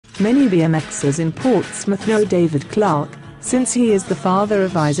Many BMXers in Portsmouth know David Clarke, since he is the father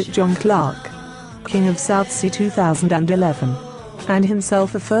of Isaac John Clarke, King of Southsea 2011, and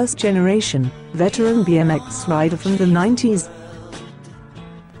himself a first-generation, veteran BMX rider from the 90s.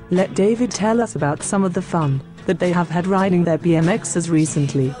 Let David tell us about some of the fun that they have had riding their BMXs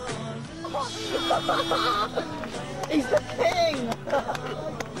recently. He's the king!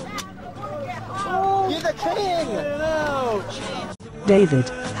 You're the king! David,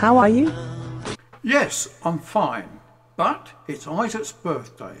 how are you? Yes, I'm fine, but it's Isaac's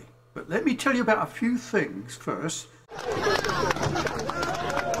birthday. But let me tell you about a few things first.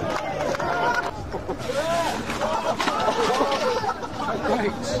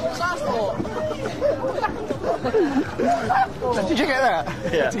 Did you get that?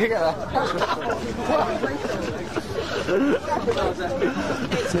 Yeah. Did you get that?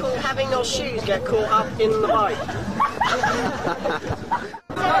 It's called having your shoes get caught up in the bike.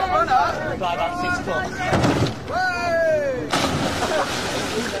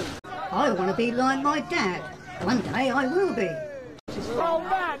 I want to be like my dad. One day I will be. Old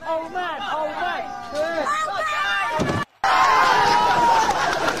man, old man, old man.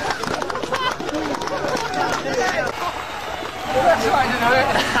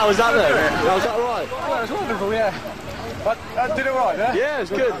 How was that then? How was that right? Well, it was wonderful, yeah. I did it right, yeah? Yeah, it was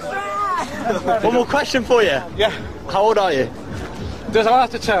good. One more question for you. Yeah. How old are you? Does I have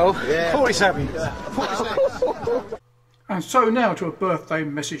to tell? Yeah. 47. 46. And so now to a birthday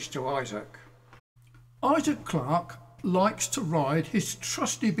message to Isaac. Isaac Clarke likes to ride his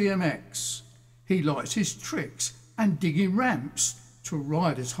trusty BMX. He likes his tricks and digging ramps to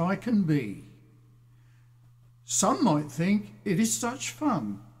ride as high can be. Some might think it is such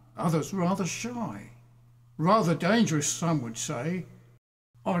fun, others rather shy. Rather dangerous, some would say.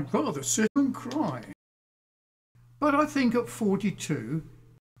 I'd rather sit and cry. But I think at 42,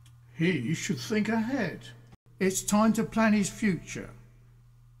 he should think ahead. It's time to plan his future.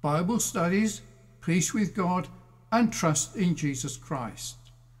 Bible studies, peace with God, and trust in Jesus Christ.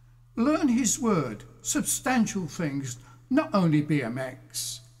 Learn his word, substantial things, not only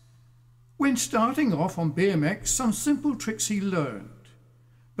BMX. When starting off on BMX, some simple tricks he learned,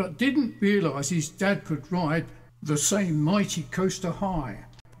 but didn't realise his dad could ride the same mighty coaster high.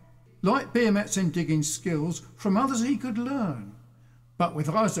 Like BMX and digging skills, from others he could learn. But with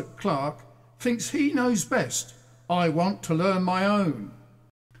Isaac Clarke, thinks he knows best. I want to learn my own.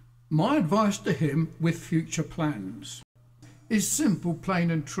 My advice to him with future plans is simple,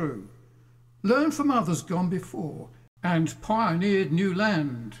 plain and true. Learn from others gone before and pioneered new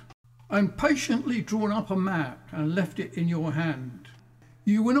land, and patiently drawn up a map and left it in your hand.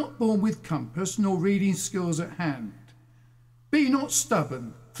 You were not born with compass nor reading skills at hand. Be not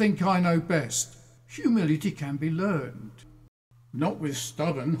stubborn, think I know best. Humility can be learned. Not with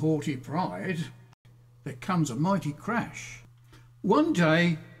stubborn, haughty pride. There comes a mighty crash. One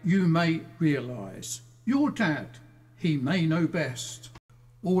day you may realise, your dad, he may know best.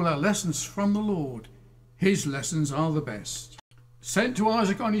 All our lessons from the Lord, his lessons are the best. Sent to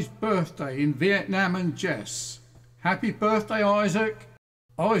Isaac on his birthday in Vietnam and Jess. Happy birthday, Isaac.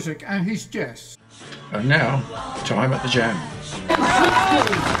 Isaac and his Jess. And now, time at the jam. You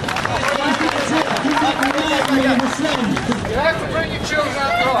have to bring your children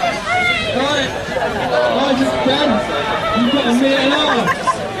outside. Right, Isaac's done. You've got a minute and a half.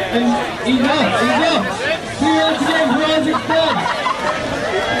 And he's off. See you again for Isaac's done.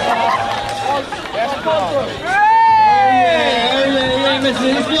 Yeah, listen,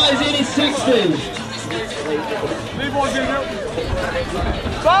 this guy's in his 60s.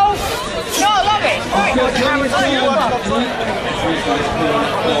 Both? No, I love it. Right.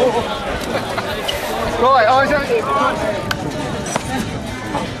 Right, Isaac.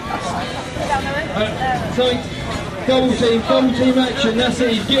 So, double team action, that's it.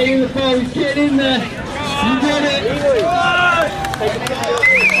 He's getting in the pole, he's getting in there. You got it.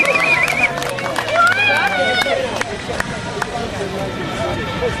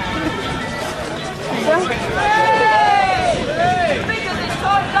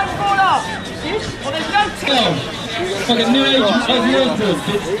 Like a new age of Osmosis.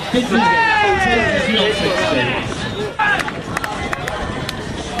 Kids is not 60.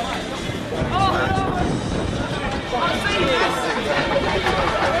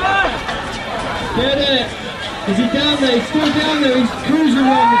 Get it! Is he down there? He's still down there. He's cruising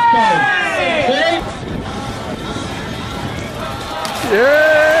around this boat. See?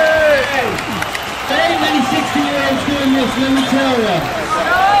 Yeah! There ain't many 60-year-olds doing this, let me tell you.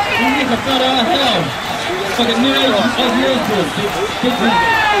 You think I've got our hell. It's like a new age of Osmosis. Kids is not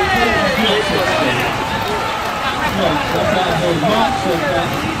 60. Right, that's how Mark said that.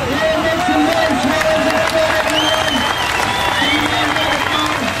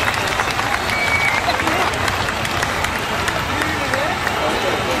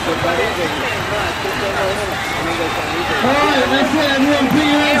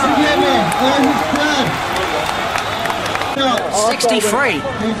 63.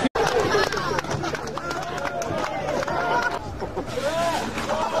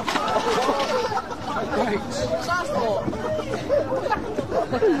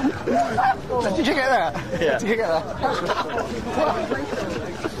 Did you get that? Yeah. Did you get that?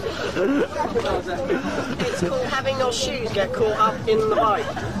 It's called having your shoes get caught up in the bike.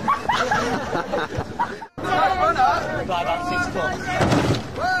 By about 6 o'clock.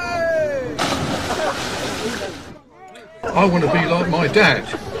 I want to be like my dad.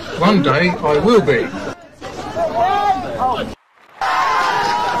 One day I will be.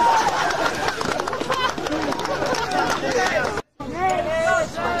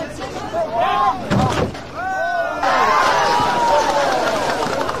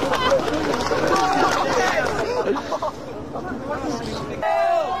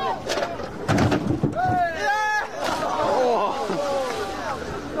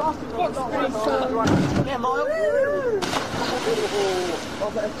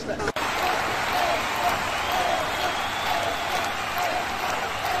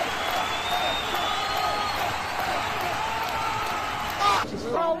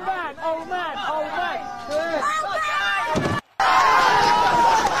 Old man!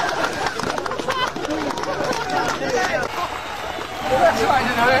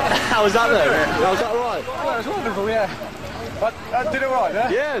 How was that though? How was that right? That was wonderful, yeah. But did it right, yeah?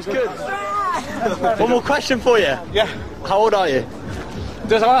 Yeah, it's good. One more question for you. Yeah. How old are you?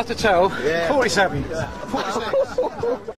 Does I have to tell? Yeah. 47. 46.